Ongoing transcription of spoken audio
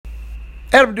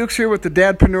Adam Dukes here with the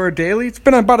Dadpreneur Daily. It's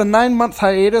been about a 9-month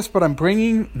hiatus, but I'm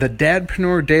bringing the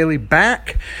Dadpreneur Daily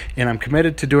back, and I'm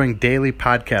committed to doing daily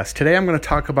podcasts. Today I'm going to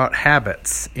talk about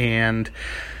habits, and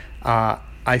I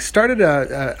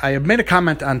made a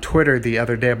comment on Twitter the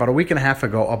other day, about a week and a half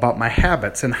ago, about my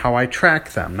habits and how I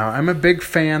track them. Now, I'm a big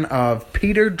fan of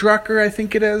Peter Drucker, I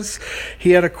think it is.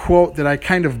 He had a quote that I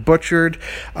kind of butchered,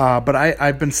 but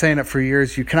I've been saying it for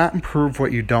years. You cannot improve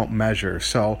what you don't measure.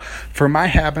 So for my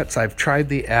habits, I've tried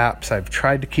the apps. I've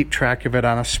tried to keep track of it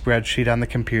on a spreadsheet on the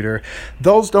computer.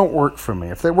 Those don't work for me.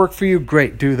 If they work for you,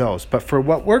 great, do those. But for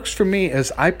what works for me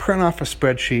is I print off a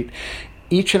spreadsheet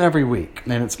each and every week,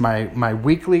 and it's my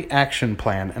weekly action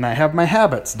plan, and I have my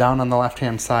habits down on the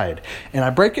left-hand side, and I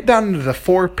break it down into the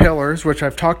 4 pillars, which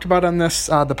I've talked about on this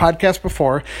the podcast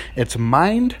before. It's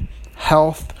mind,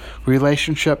 health,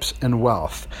 relationships, and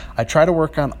wealth. I try to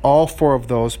work on all 4 of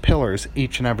those pillars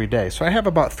each and every day. So I have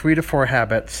about 3 to 4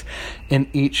 habits in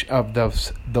each of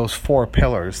those 4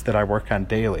 pillars that I work on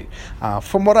daily.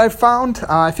 From what I've found,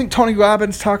 I think Tony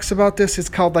Robbins talks about this. It's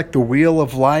called like the wheel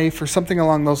of life or something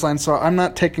along those lines. So I'm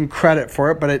not taking credit for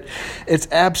it, but it's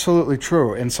absolutely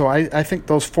true. And so I think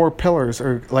those 4 pillars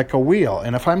are like a wheel.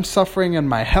 And if I'm suffering in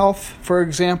my health, for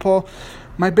example,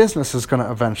 my business is going to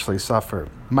eventually suffer.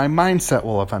 My mindset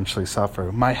will eventually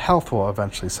suffer. My health will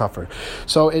eventually suffer.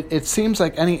 So it seems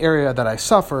like any area that I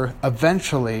suffer,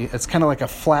 eventually, it's kind of like a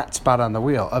flat spot on the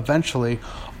wheel. Eventually,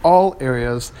 all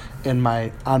areas on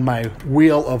my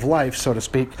wheel of life, so to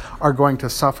speak, are going to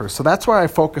suffer. So that's why I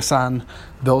focus on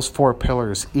those 4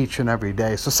 pillars each and every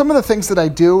day. So some of the things that I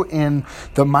do in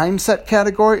the mindset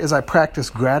category is I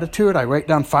practice gratitude. I write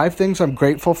down 5 things I'm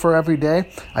grateful for every day.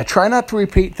 I try not to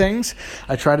repeat things.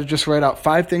 I try to just write out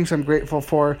 5 things I'm grateful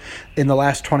for in the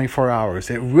last 24 hours.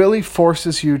 It really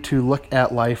forces you to look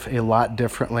at life a lot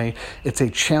differently. It's a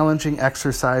challenging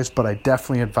exercise, but I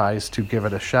definitely advise to give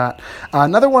it a shot.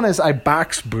 Another one is I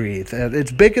box breathe.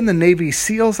 It's big in the Navy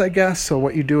SEALs, I guess. So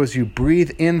what you do is you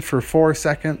breathe in for 4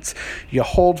 seconds, you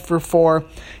hold for 4,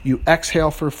 you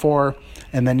exhale for 4,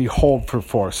 and then you hold for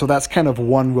 4. So that's kind of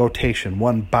one rotation,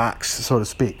 one box, so to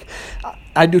speak.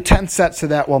 I do 10 sets of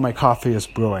that while my coffee is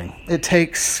brewing. It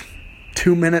takes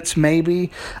 2 minutes maybe.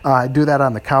 I do that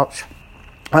on the couch.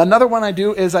 Another one I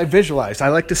do is I visualize. I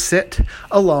like to sit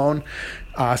alone,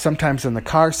 sometimes in the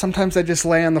car. Sometimes I just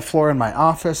lay on the floor in my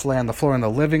office, lay on the floor in the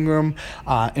living room,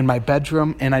 in my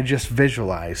bedroom, and I just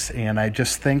visualize, and I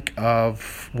just think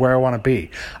of where I want to be.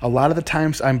 A lot of the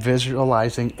times I'm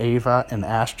visualizing Ava and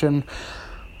Ashton,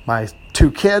 my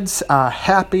 2 kids,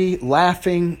 happy,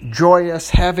 laughing, joyous,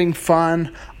 having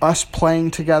fun, us playing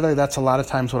together. That's a lot of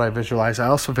times what I visualize. I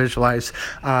also visualize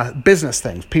business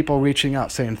things, people reaching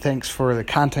out saying, thanks for the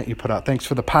content you put out, thanks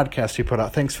for the podcast you put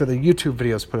out, thanks for the YouTube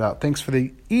videos put out, thanks for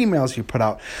the emails you put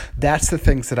out. That's the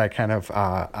things that I kind of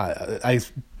I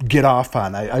get off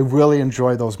on. I really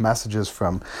enjoy those messages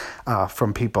from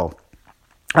people.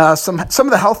 Some of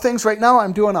the health things right now,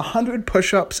 I'm doing 100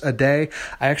 push-ups a day.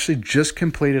 I actually just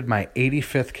completed my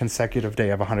 85th consecutive day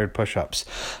of 100 push-ups.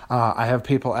 I have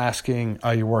people asking,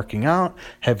 are you working out?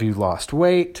 Have you lost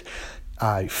weight?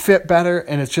 I fit better,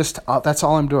 and it's just, that's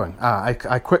all I'm doing.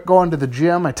 I quit going to the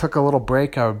gym. I took a little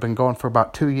break. I've been going for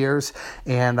about 2 years,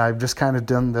 and I've just kind of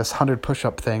done this 100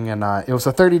 push-up thing, and it was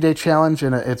a 30-day challenge,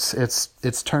 and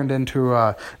it's turned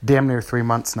into damn near 3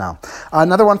 months now.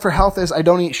 Another one for health is I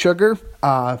don't eat sugar.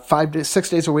 6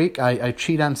 days a week. I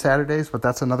cheat on Saturdays, but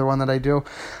that's another one that I do.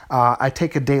 I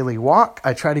take a daily walk.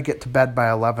 I try to get to bed by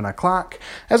 11 o'clock.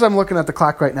 As I'm looking at the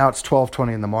clock right now, it's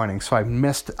 12:20 in the morning, so I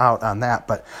missed out on that,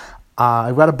 but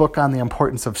I read a book on the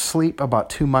importance of sleep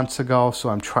about 2 months ago, so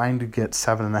I'm trying to get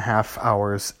 7.5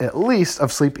 hours at least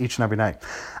of sleep each and every night.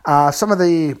 Some of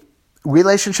the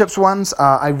relationships ones,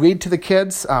 I read to the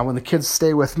kids. When the kids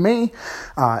stay with me,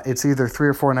 it's either 3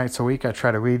 or 4 nights a week. I try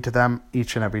to read to them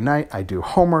each and every night. I do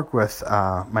homework with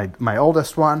my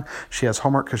oldest one. She has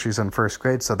homework because she's in 1st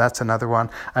grade, so that's another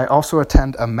one. I also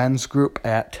attend a men's group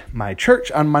at my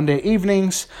church on Monday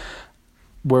evenings,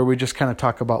 where we just kind of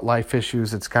talk about life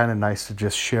issues. It's kind of nice to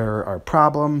just share our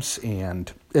problems,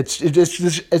 and it's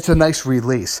a nice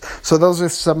release. So those are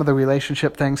some of the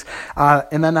relationship things.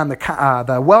 And then on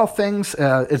the wealth things,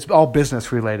 it's all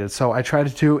business related. So I try to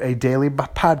do a daily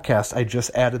podcast. I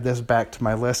just added this back to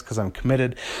my list because I'm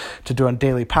committed to doing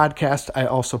daily podcast. I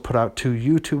also put out 2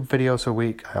 YouTube videos a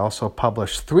week. I also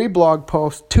publish 2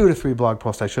 to 3 blog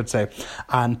posts, I should say,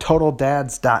 on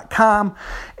totaldads.com.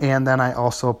 And then I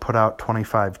also put out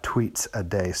 25 tweets a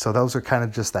day. So those are kind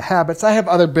of just the habits. I have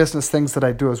other business things that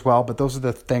I do as well, but those are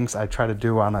the things I try to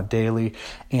do on a daily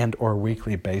and or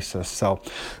weekly basis. So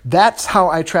that's how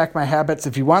I track my habits.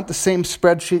 If you want the same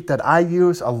spreadsheet that I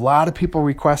use, a lot of people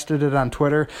requested it on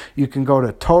Twitter. You can go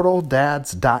to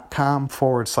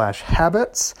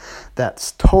totaldads.com/habits.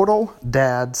 That's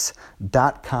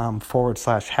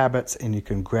totaldads.com/habits, and you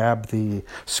can grab the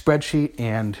spreadsheet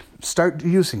and start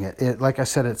using it. Like I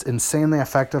said, it's insanely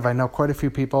effective. I know quite a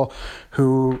few people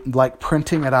who like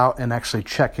printing it out and actually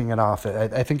checking it off.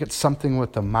 I think it's something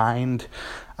with the mind.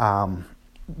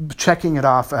 Checking it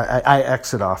off, I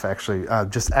X it off actually,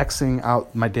 just Xing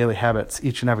out my daily habits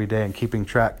each and every day and keeping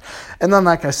track. And then,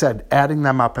 like I said, adding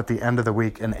them up at the end of the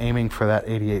week and aiming for that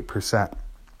 88%.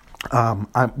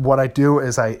 What I do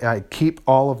is I keep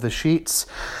all of the sheets.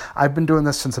 I've been doing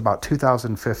this since about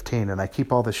 2015, and I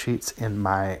keep all the sheets in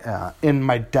my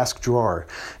desk drawer,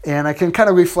 and I can kind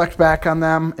of reflect back on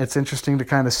them. It's interesting to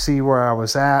kind of see where I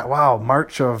was at. Wow,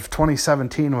 March of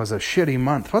 2017 was a shitty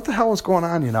month. What the hell was going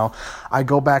on? I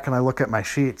go back and I look at my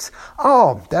sheets.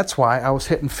 Oh, that's why I was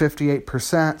hitting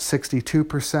 58%,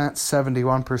 62%,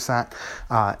 71%.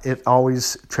 It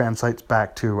always translates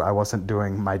back to I wasn't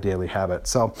doing my daily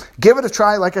habits. So give it a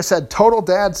try. Like I said,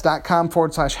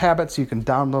 totaldads.com/habits. You can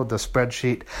download the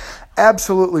spreadsheet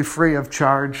absolutely free of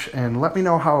charge, and let me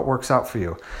know how it works out for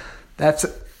you. That's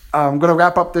it. I'm going to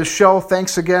wrap up this show.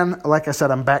 Thanks again. Like I said,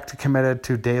 I'm back to committed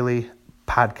to daily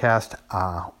podcast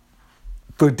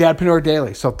for Dadpreneur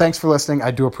Daily. So thanks for listening.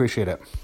 I do appreciate it.